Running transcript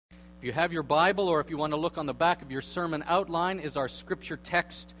If you have your Bible, or if you want to look on the back of your sermon outline, is our scripture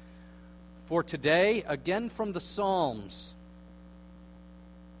text for today, again from the Psalms.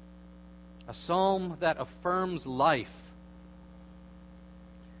 A psalm that affirms life.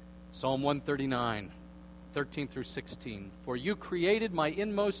 Psalm 139, 13 through 16. For you created my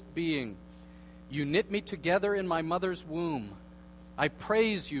inmost being. You knit me together in my mother's womb. I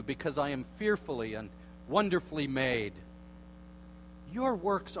praise you because I am fearfully and wonderfully made. Your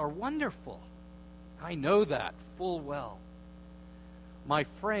works are wonderful. I know that full well. My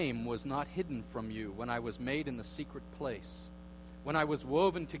frame was not hidden from you when I was made in the secret place, when I was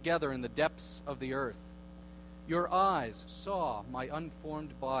woven together in the depths of the earth. Your eyes saw my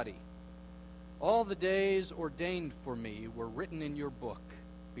unformed body. All the days ordained for me were written in your book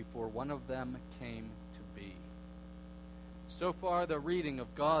before one of them came to be. So far, the reading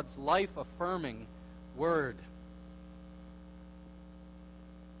of God's life-affirming word.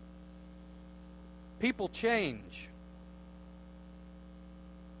 People change.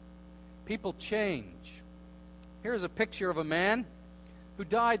 People change. Here's a picture of a man who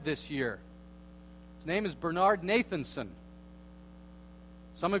died this year. His name is Bernard Nathanson.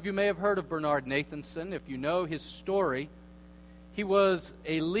 Some of you may have heard of Bernard Nathanson. If you know his story, he was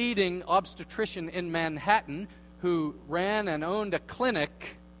a leading obstetrician in Manhattan who ran and owned a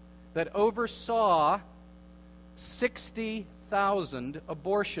clinic that oversaw 60,000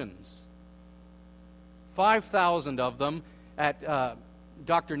 abortions. 5,000 of them at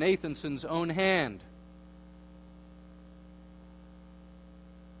Dr. Nathanson's own hand.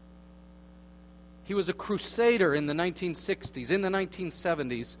 He was a crusader in the 1960s, in the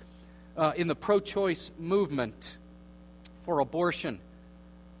 1970s, in the pro-choice movement for abortion,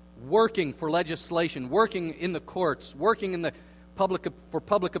 working for legislation, working in the courts, working in the for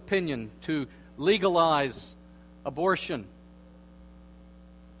public opinion to legalize abortion.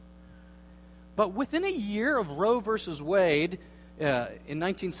 But within a year of Roe versus Wade, in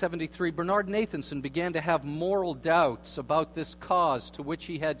 1973, Bernard Nathanson began to have moral doubts about this cause to which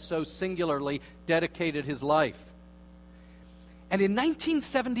he had so singularly dedicated his life. And in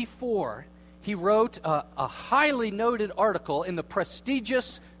 1974, he wrote a highly noted article in the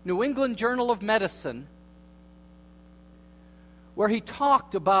prestigious New England Journal of Medicine, where he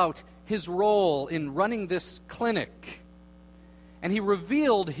talked about his role in running this clinic. And he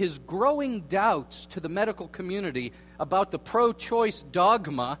revealed his growing doubts to the medical community about the pro-choice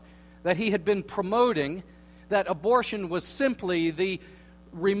dogma that he had been promoting, that abortion was simply the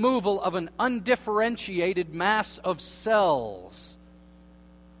removal of an undifferentiated mass of cells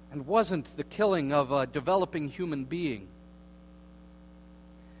and wasn't the killing of a developing human being.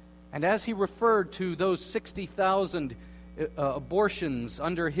 And as he referred to those 60,000 abortions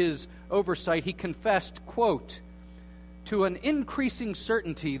under his oversight, he confessed, quote, to an increasing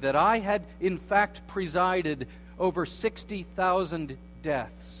certainty that I had in fact presided over 60,000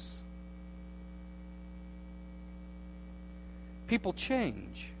 deaths. People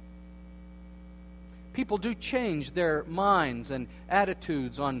change. People do change their minds and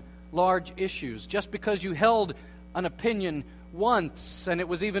attitudes on large issues. Just because you held an opinion once and it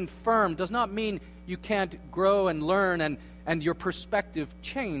was even firm does not mean you can't grow and learn and your perspective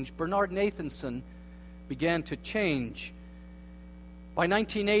change. Bernard Nathanson began to change. By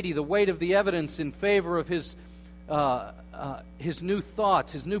 1980, the weight of the evidence in favor of his new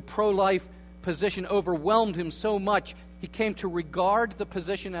thoughts, his new pro-life position overwhelmed him so much, he came to regard the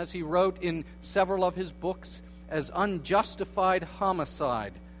position, as he wrote in several of his books, as unjustified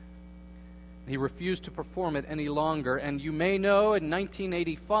homicide. He refused to perform it any longer, and you may know in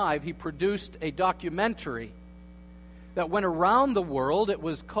 1985 he produced a documentary that went around the world. It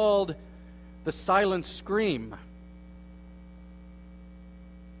was called The Silent Scream.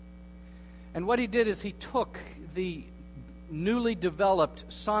 And what he did is he took the newly developed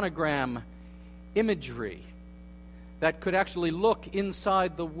sonogram imagery that could actually look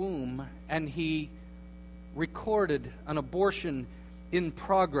inside the womb, and he recorded an abortion in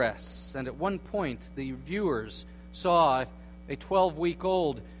progress. And at one point, the viewers saw a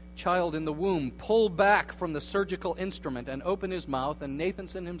 12-week-old child in the womb pull back from the surgical instrument and open his mouth, and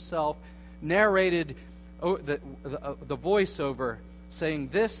Nathanson himself narrated the voiceover, saying,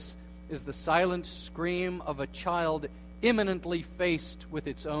 "This is the silent scream of a child imminently faced with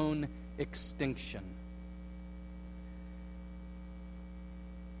its own extinction."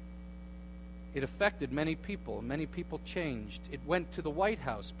 It affected many people. Many people changed. It went to the White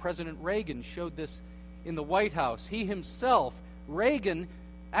House. President Reagan showed this in the White House. He himself, Reagan,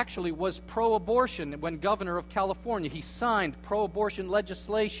 actually was pro-abortion when governor of California. He signed pro-abortion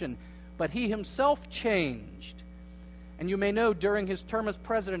legislation, but he himself changed. And you may know during his term as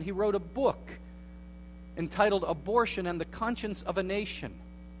president, he wrote a book entitled Abortion and the Conscience of a Nation.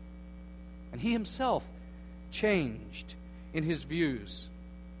 And he himself changed in his views.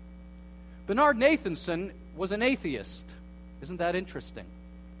 Bernard Nathanson was an atheist. Isn't that interesting?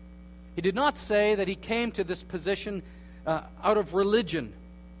 He did not say that he came to this position out of religion.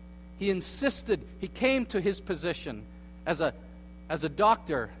 He insisted he came to his position as a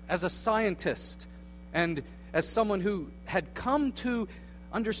doctor, as a scientist, and as someone who had come to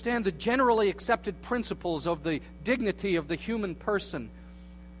understand the generally accepted principles of the dignity of the human person.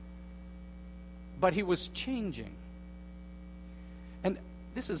 But he was changing. And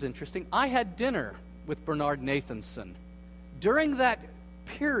this is interesting. I had dinner with Bernard Nathanson during that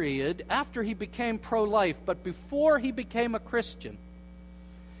period after he became pro-life, but before he became a Christian.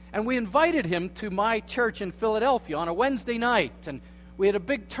 And we invited him to my church in Philadelphia on a Wednesday night, and we had a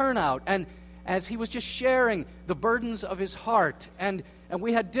big turnout, and as he was just sharing the burdens of his heart, and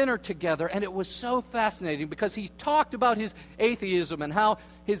we had dinner together, and it was so fascinating because he talked about his atheism and how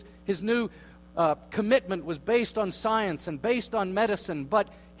his new commitment was based on science and based on medicine, but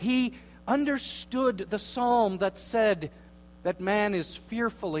he understood the psalm that said that man is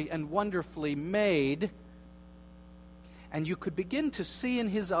fearfully and wonderfully made, and you could begin to see in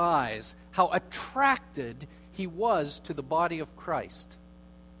his eyes how attracted he was to the body of Christ.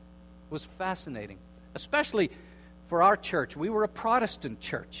 It was fascinating, especially for our church. We were a Protestant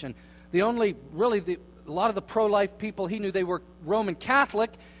church, and a lot of the pro-life people, he knew they were Roman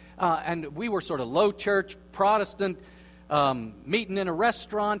Catholic, and we were sort of low church, Protestant, meeting in a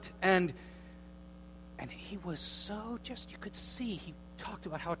restaurant, and he was so you could see, he talked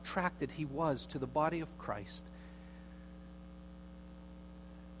about how attracted he was to the body of Christ.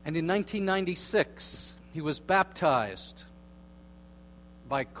 And in 1996, he was baptized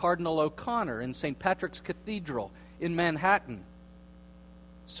by Cardinal O'Connor in St. Patrick's Cathedral in Manhattan,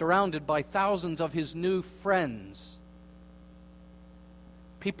 surrounded by thousands of his new friends.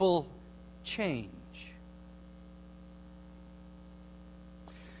 People change.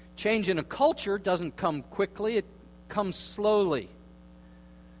 Change in a culture doesn't come quickly, it comes slowly,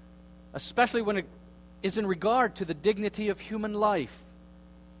 especially when it is in regard to the dignity of human life.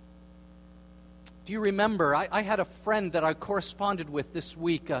 Do you remember, I had a friend that I corresponded with this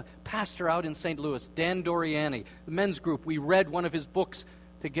week, a pastor out in St. Louis, Dan Doriani, the men's group. We read one of his books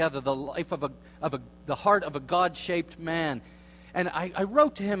together, The Life of the Heart of a God-Shaped Man. And I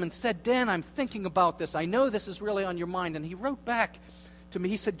wrote to him and said, Dan, I'm thinking about this. I know this is really on your mind. And he wrote back to me.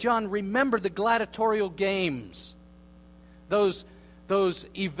 He said, John, remember the gladiatorial games, those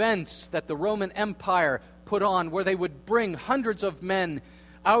events that the Roman Empire put on where they would bring hundreds of men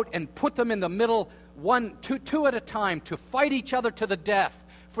out and put them in the middle, two at a time, to fight each other to the death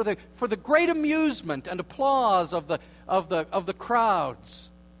for the great amusement and applause of the crowds.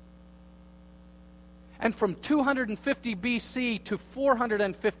 And from 250 BC to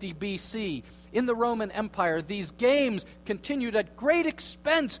 450 BC, in the Roman Empire, these games continued at great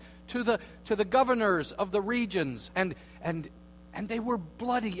expense to the governors of the regions, and they were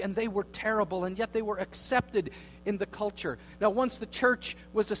bloody and they were terrible, and yet they were accepted in the culture. Now, once the church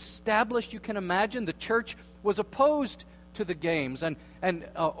was established, you can imagine the church was opposed to the games and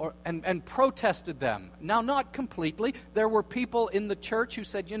protested them. Now, not completely. There were people in the church who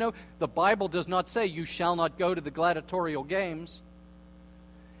said, the Bible does not say you shall not go to the gladiatorial games.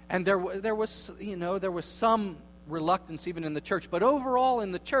 And there was some reluctance even in the church. But overall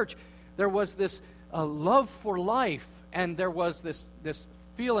in the church, there was this love for life, and there was this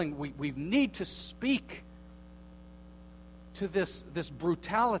feeling we need to speak to this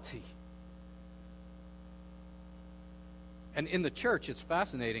brutality. And in the church, it's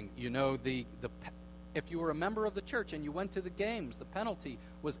fascinating. If you were a member of the church and you went to the games, the penalty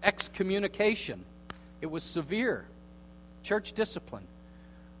was excommunication. It was severe church discipline.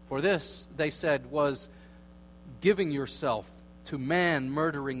 For this, they said, was giving yourself to man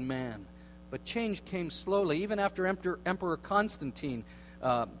murdering man. But change came slowly. Even after Emperor Constantine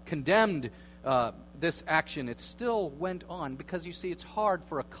condemned this action, it still went on, because you see, it's hard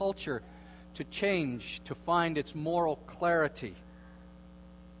for a culture to change, to find its moral clarity.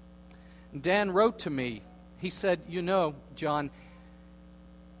 Dan wrote to me. He said, John,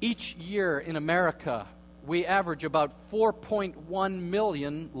 each year in America, we average about 4.1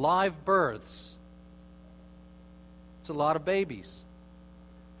 million live births. It's a lot of babies.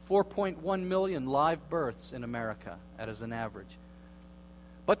 4.1 million live births in America, that is an average.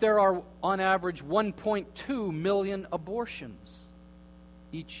 But there are, on average, 1.2 million abortions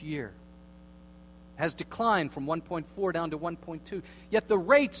each year. has declined from 1.4 down to 1.2. Yet the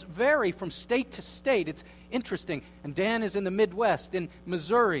rates vary from state to state. It's interesting. And Dan is in the Midwest, in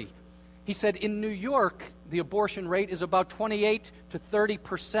Missouri. He said in New York, the abortion rate is about 28 to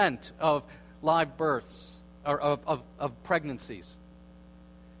 30% of live births, or of pregnancies.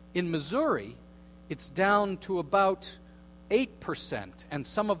 In Missouri, it's down to about 8%, and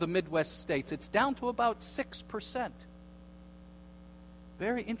some of the Midwest states, it's down to about 6%.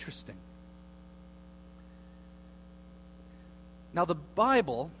 Very interesting. Now, the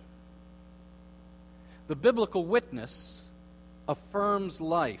Bible, the biblical witness, affirms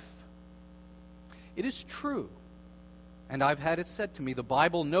life. It is true, and I've had it said to me, the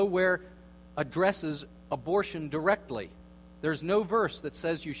Bible nowhere addresses abortion directly. There's no verse that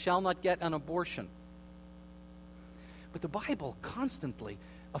says you shall not get an abortion. But the Bible constantly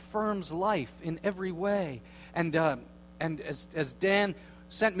affirms life in every way. And as Dan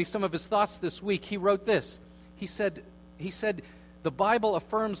sent me some of his thoughts this week, he wrote this. He said, the Bible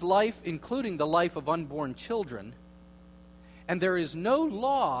affirms life, including the life of unborn children. And there is no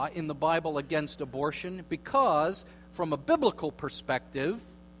law in the Bible against abortion because, from a biblical perspective,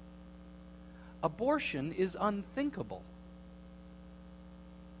 abortion is unthinkable.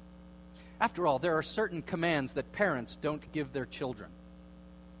 After all, there are certain commands that parents don't give their children.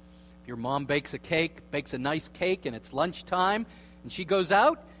 If your mom bakes a nice cake, and it's lunchtime, and she goes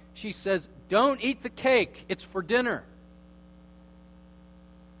out, she says, "Don't eat the cake, it's for dinner."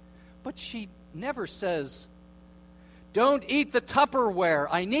 But she never says, "Don't eat the Tupperware,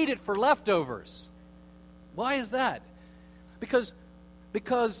 I need it for leftovers." Why is that? Because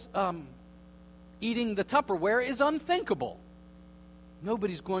eating the Tupperware is unthinkable.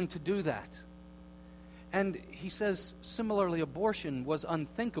 Nobody's going to do that. And he says, similarly, abortion was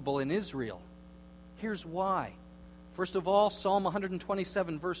unthinkable in Israel. Here's why. First of all, Psalm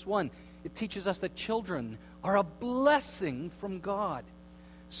 127, verse 1, it teaches us that children are a blessing from God.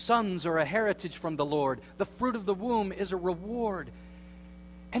 Sons are a heritage from the Lord. The fruit of the womb is a reward.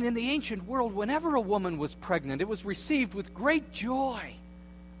 And in the ancient world, whenever a woman was pregnant, it was received with great joy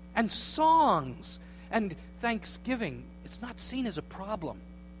and songs and thanksgiving. It's not seen as a problem.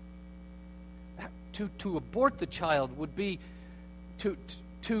 To abort the child would be to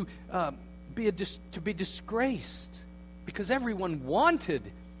be disgraced, because everyone wanted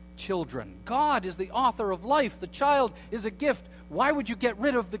children. God is the author of life. The child is a gift. Why would you get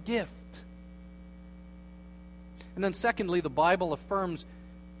rid of the gift? And then secondly, the Bible affirms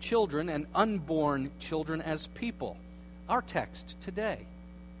children and unborn children as people. Our text today.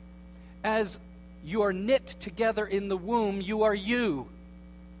 As you are knit together in the womb, you are you.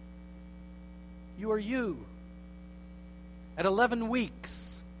 You are you. At 11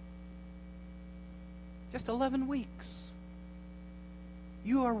 weeks, just 11 weeks,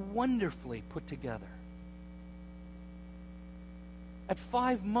 you are wonderfully put together. At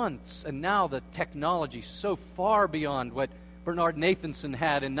 5 months, and now the technology so far beyond what Bernard Nathanson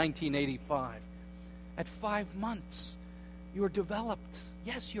had in 1985. At 5 months, you are developed.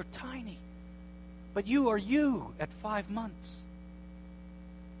 Yes, you're tiny, but you are you at 5 months.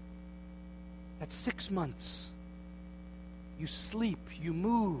 At 6 months, you sleep, you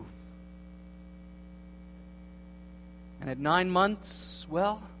move. And at 9 months,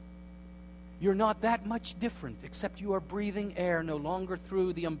 well, you're not that much different, except you are breathing air no longer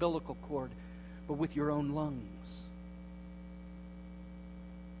through the umbilical cord, but with your own lungs.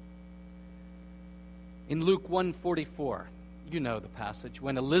 In Luke 1:44, you know the passage,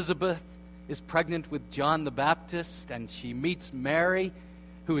 when Elizabeth is pregnant with John the Baptist and she meets Mary,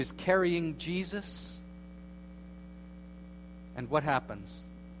 who is carrying Jesus. And what happens?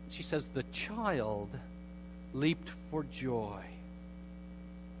 She says, the child leaped for joy.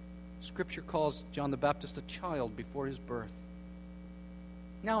 Scripture calls John the Baptist a child before his birth.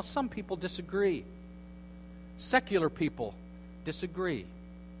 Now, some people disagree. Secular people disagree.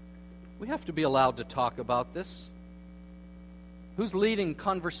 We have to be allowed to talk about this. Who's leading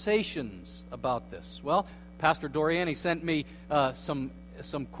conversations about this? Well, Pastor Doriani sent me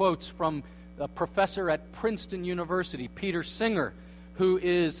some quotes from a professor at Princeton University, Peter Singer, who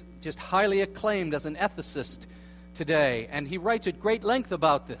is just highly acclaimed as an ethicist today. And he writes at great length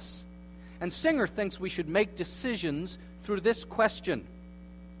about this. And Singer thinks we should make decisions through this question.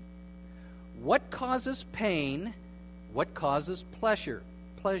 What causes pain? What causes pleasure?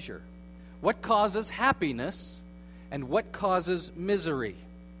 What causes happiness? And what causes misery?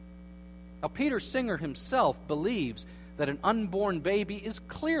 Now, Peter Singer himself believes that an unborn baby is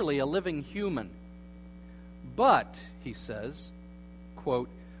clearly a living human. But, he says, quote,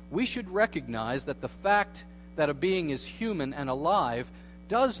 we should recognize that the fact that a being is human and alive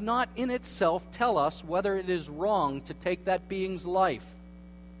does not in itself tell us whether it is wrong to take that being's life.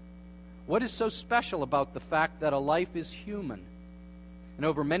 What is so special about the fact that a life is human? And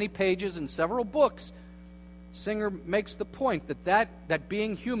over many pages in several books, Singer makes the point that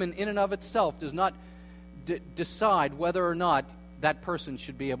being human in and of itself does not decide whether or not that person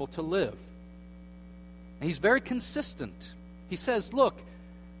should be able to live. And he's very consistent. He says, look,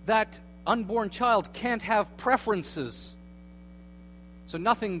 that unborn child can't have preferences. So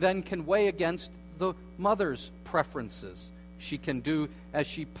nothing then can weigh against the mother's preferences. She can do as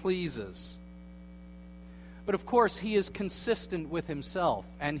she pleases. But of course, he is consistent with himself,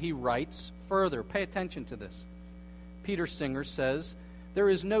 and he writes further. Pay attention to this. Peter Singer says, there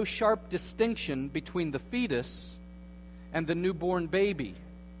is no sharp distinction between the fetus and the newborn baby.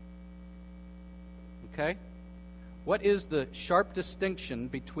 Okay? What is the sharp distinction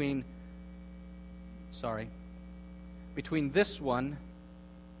between this one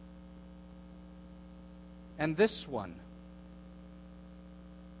and this one?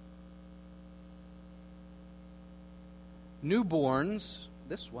 Newborns,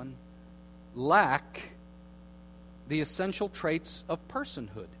 this one, lack the essential traits of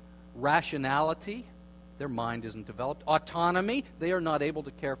personhood. Rationality, their mind isn't developed. Autonomy, they are not able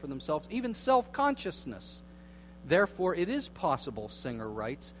to care for themselves. Even self-consciousness. Therefore, it is possible, Singer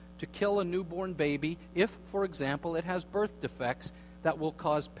writes, to kill a newborn baby if, for example, it has birth defects that will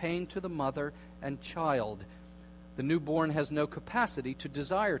cause pain to the mother and child. The newborn has no capacity to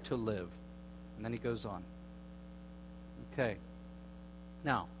desire to live. And then he goes on. Okay.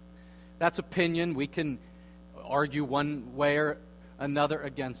 Now, that's opinion. We can argue one way or another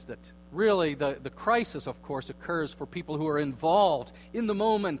against it. Really, the crisis, of course, occurs for people who are involved in the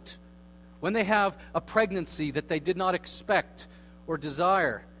moment when they have a pregnancy that they did not expect or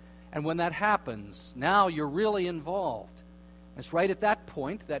desire. And when that happens, now you're really involved. It's right at that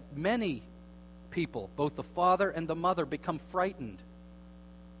point that many people, both the father and the mother, become frightened,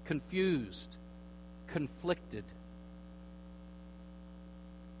 confused, conflicted.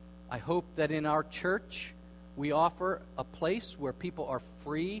 I hope that in our church we offer a place where people are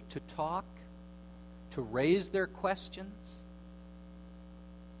free to talk, to raise their questions,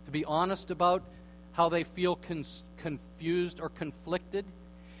 to be honest about how they feel confused or conflicted,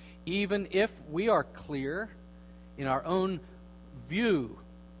 even if we are clear in our own view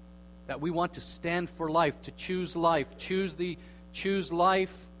that we want to stand for life, to choose life, choose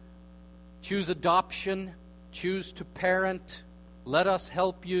life, choose adoption, choose to parent, let us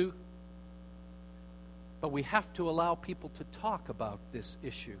help you. But we have to allow people to talk about this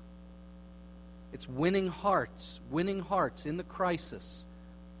issue. It's winning hearts in the crisis.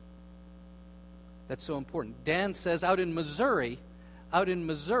 That's so important. Dan says out in Missouri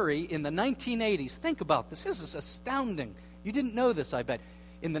in the 1980s, think about this. This is astounding. You didn't know this, I bet.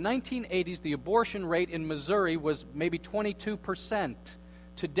 In the 1980s, the abortion rate in Missouri was maybe 22%.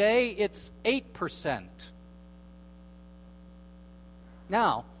 Today, it's 8%.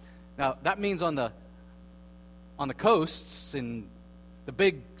 Now that means on the coasts, in the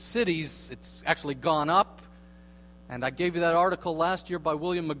big cities, it's actually gone up. And I gave you that article last year by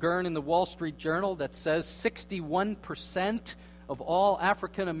William McGurn in the Wall Street Journal that says 61% of all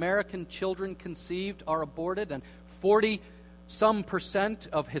African American children conceived are aborted, and 40-some%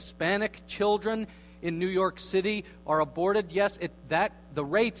 of Hispanic children in New York City are aborted. Yes, the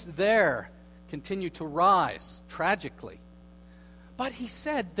rates there continue to rise tragically. But he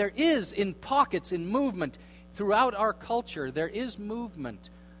said there is, in pockets, in movement, throughout our culture, there is movement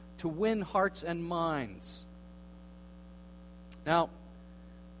to win hearts and minds. Now,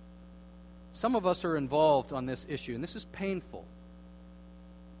 some of us are involved on this issue, and this is painful.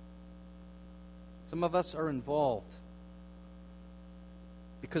 Some of us are involved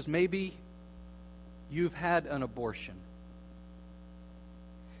because maybe you've had an abortion.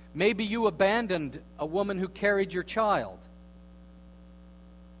 Maybe you abandoned a woman who carried your child.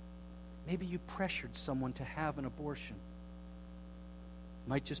 Maybe you pressured someone to have an abortion. It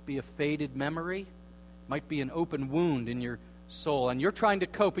might just be a faded memory. It might be an open wound in your soul. And you're trying to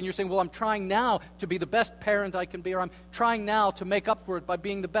cope, and you're saying, well, I'm trying now to be the best parent I can be, or I'm trying now to make up for it by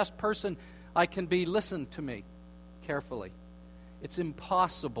being the best person I can be. Listen to me carefully. It's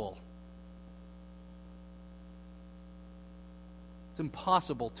impossible. It's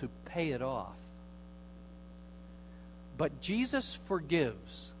impossible to pay it off. But Jesus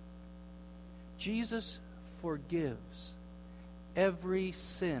forgives. Jesus forgives every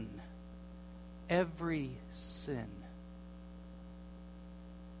sin. Every sin.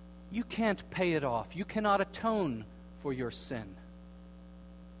 You can't pay it off. You cannot atone for your sin.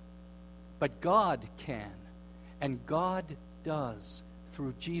 But God can, and God does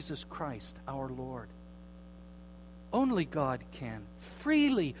through Jesus Christ our Lord. Only God can,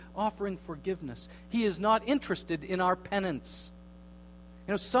 freely offering forgiveness. He is not interested in our penance.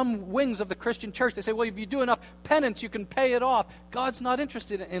 You know, some wings of the Christian church, they say, well, if you do enough penance, you can pay it off. God's not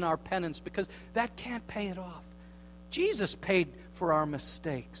interested in our penance because that can't pay it off. Jesus paid for our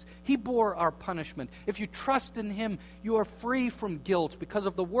mistakes. He bore our punishment. If you trust in Him, you are free from guilt because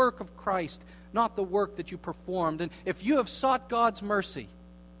of the work of Christ, not the work that you performed. And if you have sought God's mercy,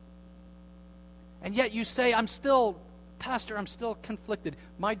 and yet you say, Pastor, I'm still conflicted.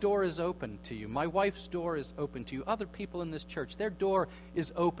 My door is open to you. My wife's door is open to you. Other people in this church, their door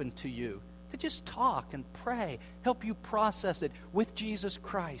is open to you. To just talk and pray, help you process it with Jesus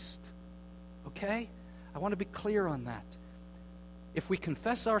Christ. Okay? I want to be clear on that. If we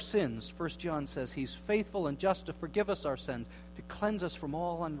confess our sins, 1 John says, He's faithful and just to forgive us our sins, to cleanse us from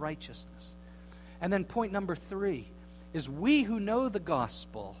all unrighteousness. And then point number 3 is we who know the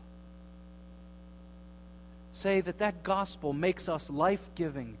gospel say that gospel makes us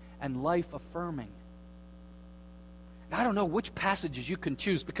life-giving and life-affirming. And I don't know which passages you can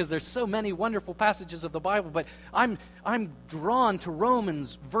choose because there's so many wonderful passages of the Bible, but I'm drawn to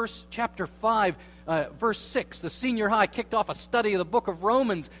Romans chapter 5, verse 6. The senior high kicked off a study of the book of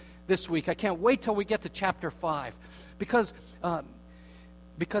Romans this week. I can't wait till we get to chapter 5 because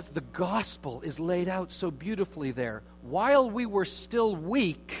the gospel is laid out so beautifully there. While we were still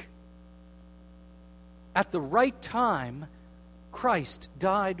weak, at the right time, Christ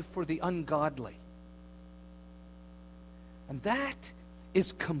died for the ungodly. And that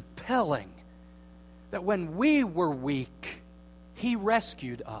is compelling, that when we were weak, He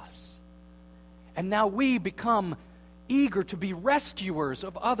rescued us. And now we become eager to be rescuers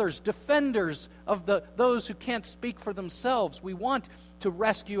of others, defenders of those who can't speak for themselves. We want to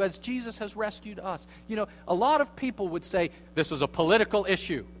rescue as Jesus has rescued us. You know, a lot of people would say, this is a political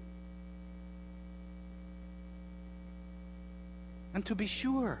issue. And to be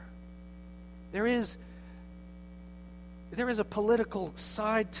sure, there is a political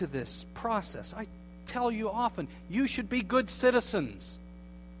side to this process. I tell you often, you should be good citizens.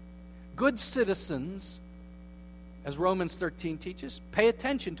 Good citizens, as Romans 13 teaches, pay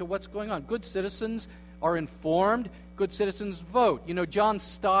attention to what's going on. Good citizens are informed. Good citizens vote. You know, John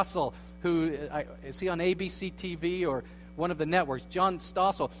Stossel, who is he on ABC TV or one of the networks? John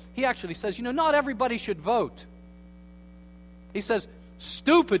Stossel, he actually says, you know, not everybody should vote. He says,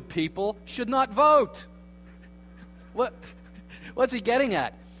 stupid people should not vote. What's he getting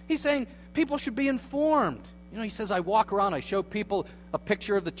at? He's saying people should be informed. You know, he says, I walk around, I show people a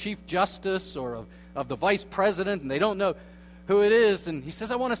picture of the Chief Justice or of the Vice President, and they don't know who it is. And he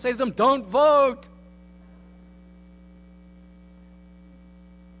says, I want to say to them, don't vote.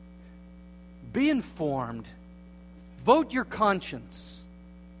 Be informed. Vote your conscience.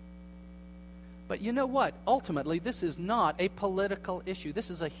 But you know what? Ultimately, this is not a political issue. This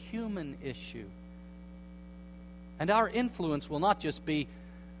is a human issue. And our influence will not just be,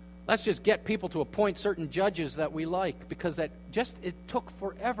 let's just get people to appoint certain judges that we like, because it took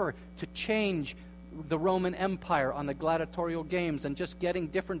forever to change the Roman Empire on the gladiatorial games, and just getting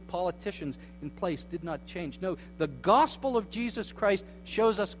different politicians in place did not change. No, the gospel of Jesus Christ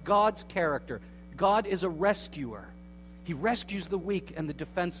shows us God's character. God is a rescuer. He rescues the weak and the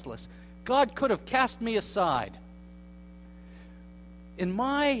defenseless. God could have cast me aside. In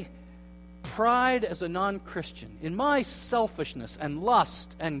my pride as a non-Christian, in my selfishness and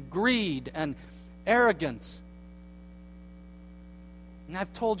lust and greed and arrogance, and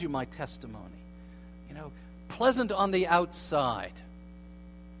I've told you my testimony, you know, pleasant on the outside,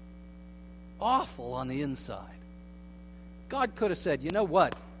 awful on the inside. God could have said, you know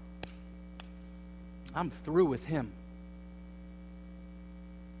what? I'm through with him.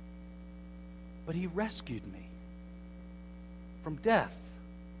 But he rescued me from death,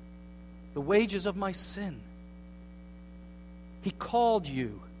 the wages of my sin. He called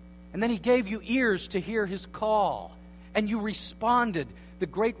you, and then he gave you ears to hear his call, and you responded. The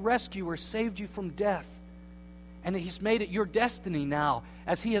great rescuer saved you from death, and he's made it your destiny now,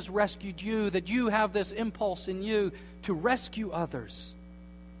 as he has rescued you, that you have this impulse in you to rescue others.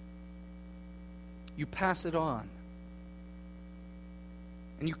 You pass it on.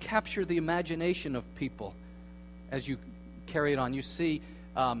 And you capture the imagination of people as you carry it on. You see,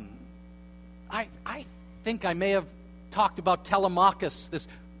 I think I may have talked about Telemachus,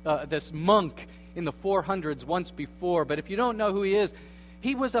 this monk in the 400s once before. But if you don't know who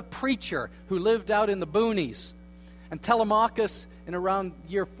he was a preacher who lived out in the boonies. And Telemachus, in around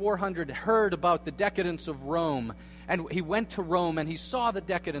year 400, heard about the decadence of Rome. And he went to Rome and he saw the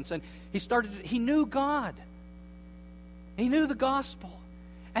decadence. And he knew God. He knew the gospel.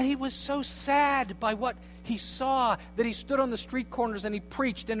 And he was so sad by what he saw that he stood on the street corners and he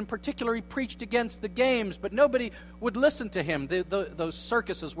preached. And in particular, he preached against the games, but nobody would listen to him, those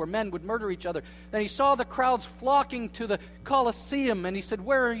circuses where men would murder each other. Then he saw the crowds flocking to the Colosseum, and he said,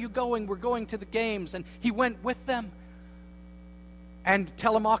 "Where are you going?" "We're going to the games." And he went with them. And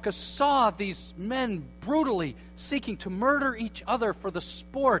Telemachus saw these men brutally seeking to murder each other for the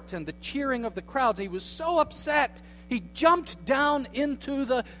sport and the cheering of the crowds. He was so upset, he jumped down into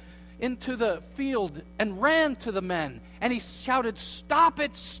the field and ran to the men. And he shouted, "Stop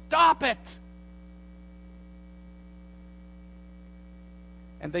it! Stop it!"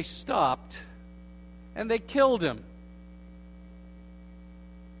 And they stopped, and they killed him.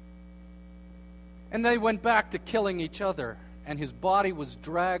 And they went back to killing each other. And his body was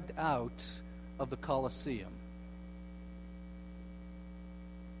dragged out of the Colosseum.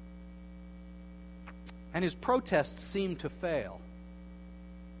 And his protests seemed to fail.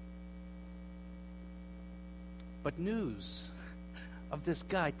 But news of this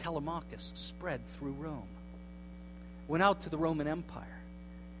guy, Telemachus, spread through Rome. Went out to the Roman Empire.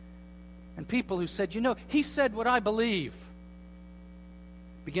 And people who said, he said what I believe,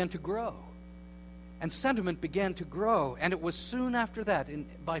 began to grow. And sentiment began to grow, and it was soon after that,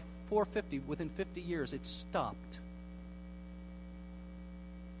 by 450, within 50 years, it stopped.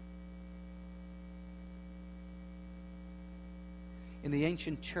 In the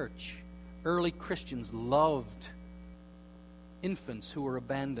ancient church, early Christians loved infants who were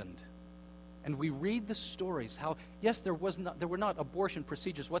abandoned. And we read the stories how, yes, there were not abortion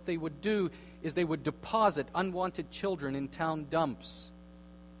procedures. What they would do is they would deposit unwanted children in town dumps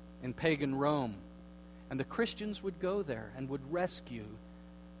in pagan Rome. And the Christians would go there and would rescue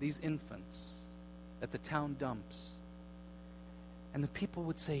these infants at the town dumps. And the people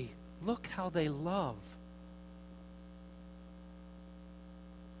would say, "Look how they love."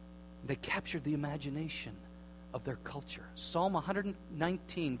 They captured the imagination of their culture. Psalm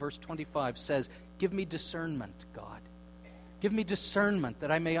 119, verse 25 says, "Give me discernment, God. Give me discernment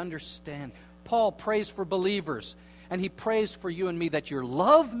that I may understand." Paul prays for believers. And he prays for you and me that your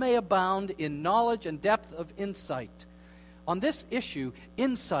love may abound in knowledge and depth of insight. On this issue,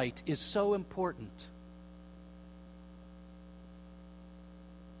 insight is so important.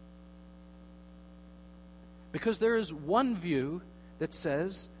 Because there is one view that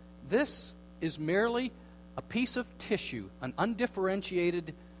says this is merely a piece of tissue, an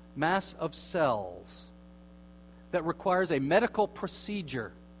undifferentiated mass of cells that requires a medical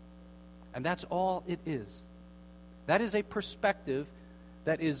procedure. And that's all it is. That is a perspective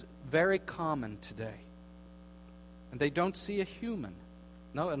that is very common today. And they don't see a human,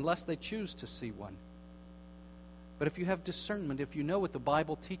 no, unless they choose to see one. But if you have discernment, if you know what the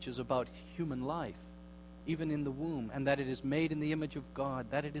Bible teaches about human life, even in the womb, and that it is made in the image of God,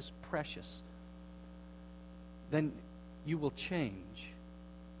 that it is precious, then you will change.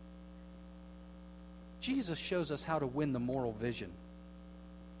 Jesus shows us how to win the moral vision.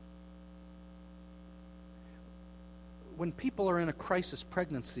 When people are in a crisis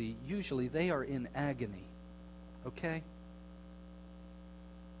pregnancy, usually they are in agony. Okay?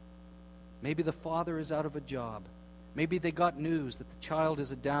 Maybe the father is out of a job. Maybe they got news that the child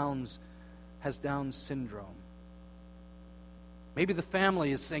has Down syndrome. Maybe the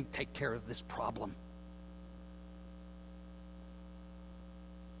family is saying, "Take care of this problem."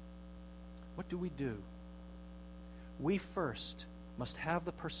 What do? We first must have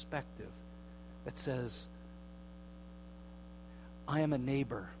the perspective that says, I am a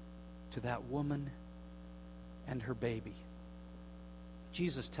neighbor to that woman and her baby.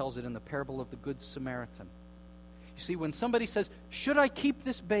 Jesus tells it in the parable of the Good Samaritan. You see, when somebody says, "Should I keep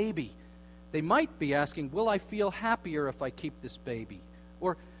this baby?" they might be asking, "Will I feel happier if I keep this baby?"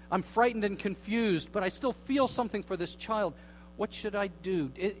 Or, "I'm frightened and confused, but I still feel something for this child. What should I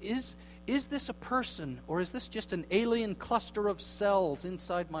do? Is this a person, or is this just an alien cluster of cells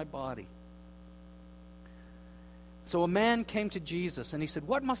inside my body?" So a man came to Jesus and he said,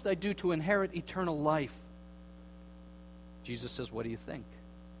 "What must I do to inherit eternal life?" Jesus says, "What do you think?"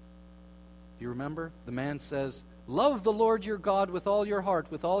 Do you remember? The man says, "Love the Lord your God with all your heart,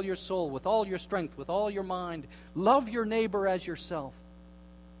 with all your soul, with all your strength, with all your mind. Love your neighbor as yourself."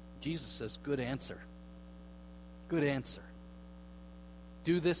 Jesus says, "Good answer. Good answer.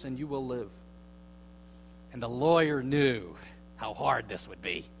 Do this and you will live." And the lawyer knew how hard this would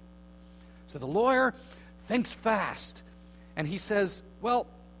be. So the lawyer thinks fast, and he says, "Well,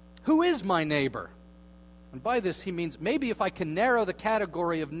 who is my neighbor?" And by this he means maybe if I can narrow the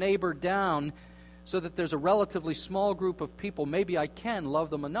category of neighbor down so that there's a relatively small group of people, maybe I can love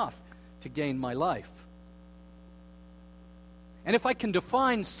them enough to gain my life. And if I can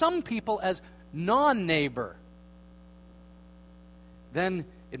define some people as non-neighbor, then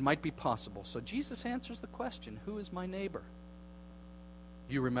it might be possible. So Jesus answers the question, who is my neighbor?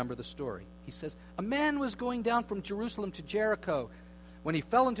 You remember the story. He says, a man was going down from Jerusalem to Jericho when he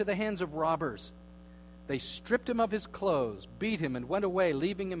fell into the hands of robbers. They stripped him of his clothes, beat him, and went away,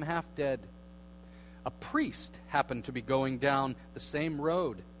 leaving him half dead. A priest happened to be going down the same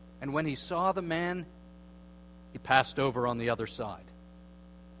road, and when he saw the man, he passed over on the other side.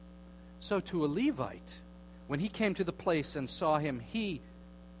 So to a Levite, when he came to the place and saw him, he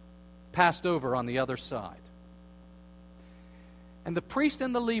passed over on the other side. And the priest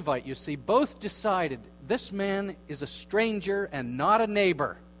and the Levite, you see, both decided this man is a stranger and not a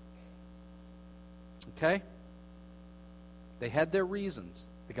neighbor. Okay? They had their reasons.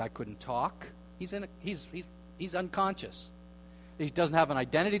 The guy couldn't talk. He's unconscious. He doesn't have an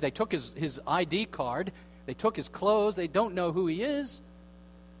identity. They took his ID card. They took his clothes. They don't know who he is.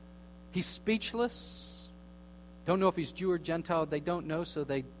 He's speechless. Don't know if he's Jew or Gentile. They don't know, so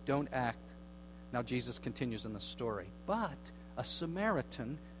they don't act. Now Jesus continues in the story. But a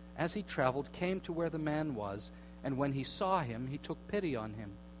Samaritan, as he traveled, came to where the man was, and when he saw him, he took pity on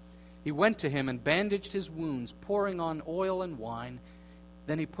him. He went to him and bandaged his wounds, pouring on oil and wine.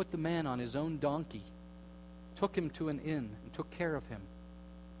 Then he put the man on his own donkey, took him to an inn, and took care of him.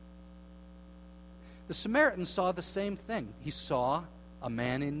 The Samaritan saw the same thing. He saw a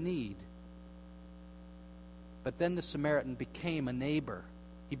man in need. But then the Samaritan became a neighbor.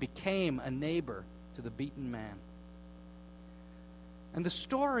 He became a neighbor to the beaten man. And the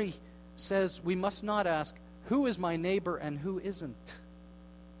story says we must not ask, who is my neighbor and who isn't?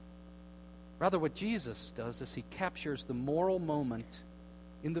 Rather, what Jesus does is he captures the moral moment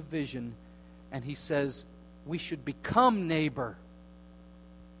in the vision, and he says we should become neighbor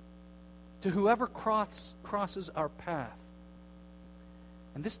to whoever crosses our path.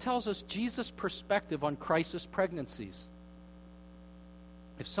 And this tells us Jesus' perspective on crisis pregnancies.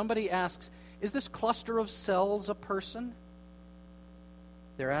 If somebody asks, is this cluster of cells a person?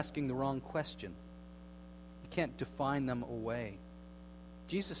 They're asking the wrong question. You can't define them away.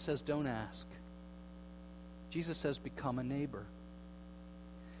 Jesus says, don't ask. Jesus says, become a neighbor.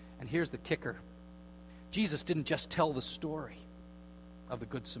 And here's the kicker. Jesus didn't just tell the story of the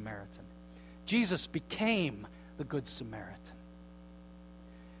Good Samaritan. Jesus became the Good Samaritan.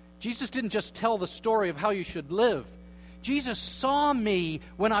 Jesus didn't just tell the story of how you should live. Jesus saw me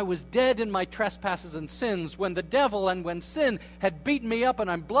when I was dead in my trespasses and sins, when the devil and when sin had beaten me up and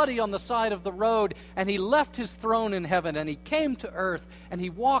I'm bloody on the side of the road, and he left his throne in heaven and he came to earth and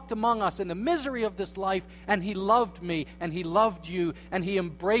he walked among us in the misery of this life, and he loved me and he loved you and he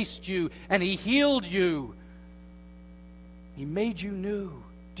embraced you and he healed you. He made you new.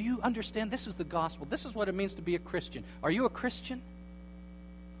 Do you understand? This is the gospel. This is what it means to be a Christian. Are you a Christian?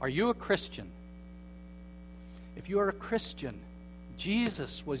 Are you a Christian? If you are a Christian,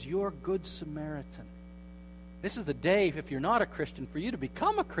 Jesus was your Good Samaritan. This is the day, if you're not a Christian, for you to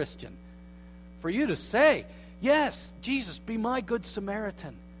become a Christian. For you to say, yes, Jesus, be my Good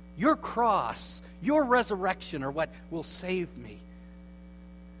Samaritan. Your cross, your resurrection are what will save me.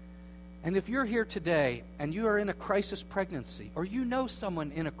 And if you're here today and you are in a crisis pregnancy, or you know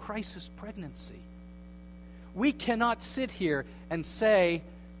someone in a crisis pregnancy, we cannot sit here and say,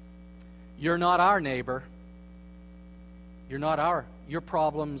 you're not our neighbor. Your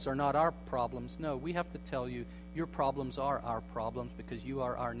problems are not our problems. No, we have to tell you, your problems are our problems because you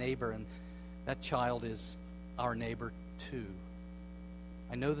are our neighbor, and that child is our neighbor too.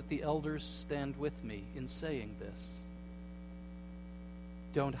 I know that the elders stand with me in saying this.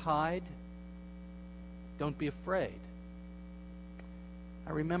 Don't hide. Don't be afraid.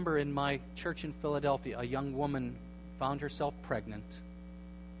 I remember in my church in Philadelphia, a young woman found herself pregnant.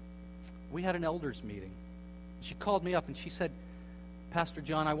 We had an elders meeting. She called me up and she said, Pastor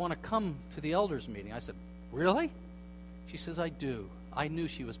John, I want to come to the elders meeting. I said, really? She says, I do. I knew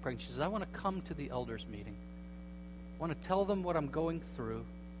she was pregnant. She says, I want to come to the elders meeting. I want to tell them what I'm going through,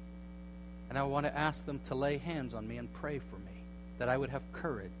 and I want to ask them to lay hands on me and pray for me, that I would have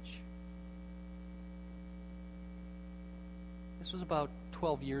courage. This was about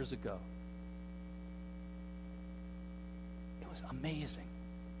 12 years ago. It was amazing.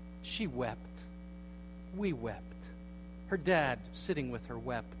 She wept. We wept. Her dad, sitting with her,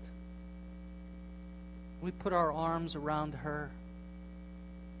 wept. We put our arms around her,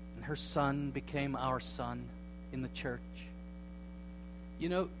 and her son became our son in the church. You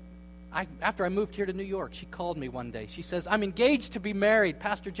know, after I moved here to New York, she called me one day. She says, I'm engaged to be married.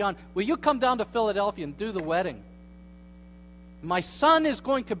 Pastor John, will you come down to Philadelphia and do the wedding? My son is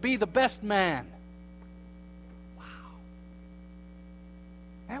going to be the best man. Wow.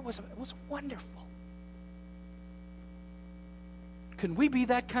 it was wonderful. Can we be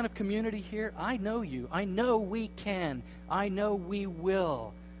that kind of community here? I know you. I know we can. I know we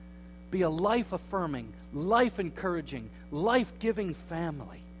will be a life-affirming, life-encouraging, life-giving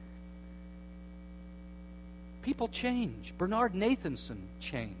family. People change. Bernard Nathanson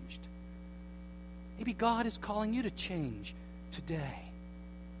changed. Maybe God is calling you to change today.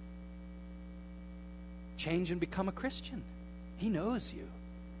 Change and become a Christian. He knows you.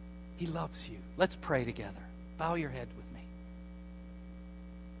 He loves you. Let's pray together. Bow your head with me.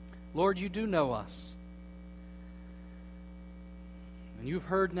 Lord, you do know us. And you've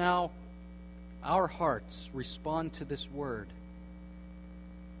heard now our hearts respond to this word.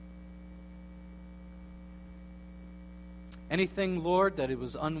 Anything, Lord, that it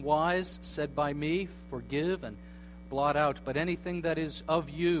was unwise said by me, forgive and blot out. But anything that is of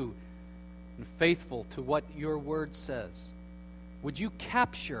you and faithful to what your word says, would you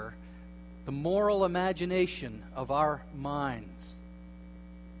capture the moral imagination of our minds?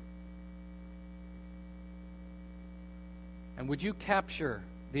 And would you capture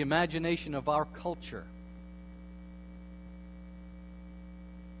the imagination of our culture?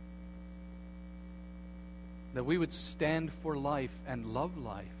 That we would stand for life and love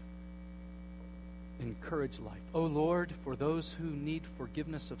life, encourage life. Oh Lord, for those who need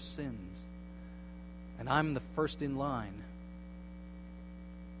forgiveness of sins, and I'm the first in line,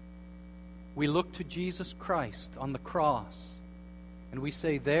 we look to Jesus Christ on the cross, and we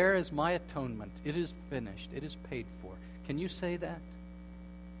say, there is my atonement. It is finished. It is paid for. Can you say that?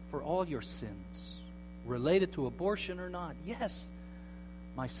 For all your sins, related to abortion or not. Yes,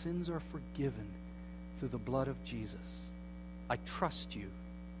 my sins are forgiven through the blood of Jesus. I trust you.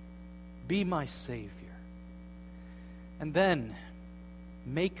 Be my Savior. And then,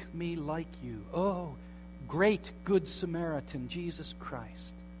 make me like you. Oh, great Good Samaritan, Jesus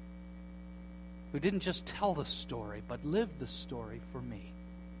Christ, who didn't just tell the story, but lived the story for me.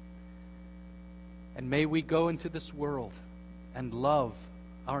 And may we go into this world and love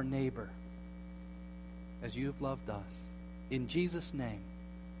our neighbor as you've loved us. In Jesus' name,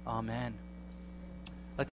 amen.